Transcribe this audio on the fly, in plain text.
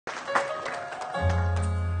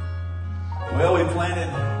Well, we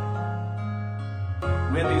planted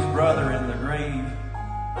Wendy's brother in the grave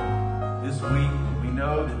this week, and we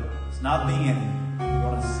know that it's not the end. We're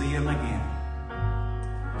going to see him again.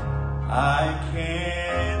 I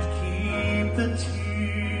can't keep the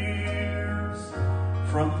tears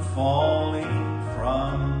from falling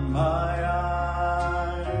from my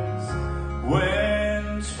eyes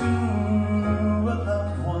when to a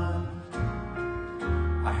loved one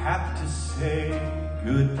I have to say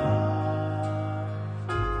goodbye.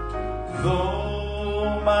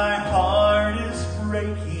 Though my heart is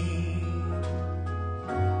breaking,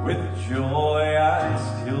 with joy I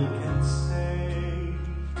still can say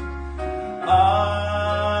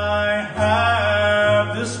I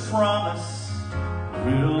have this promise,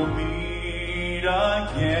 we'll meet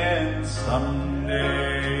again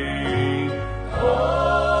someday.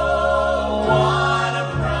 Oh, what a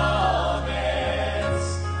promise,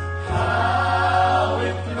 how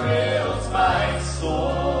it thrills my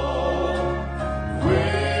soul.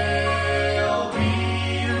 We'll be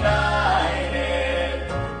united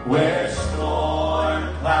where storm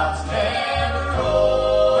clouds never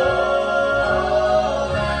roll.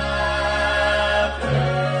 After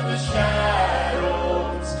the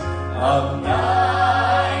shadows of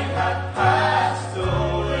night have passed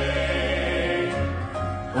away.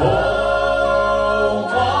 Oh,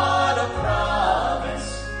 what a promise,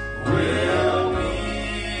 we'll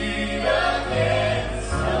meet again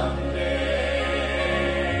someday.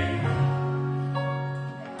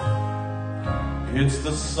 It's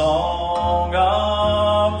the song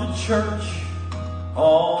of the church,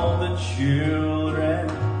 all the children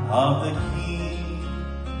of the King.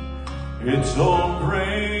 It's, oh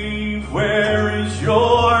grave, where is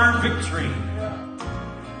your victory?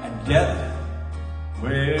 And death,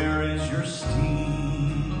 where is your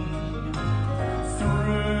sting?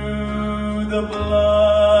 Through the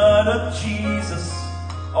blood of Jesus,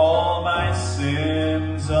 all my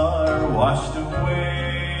sins are washed away.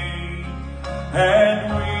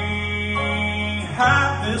 And we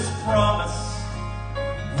have this promise,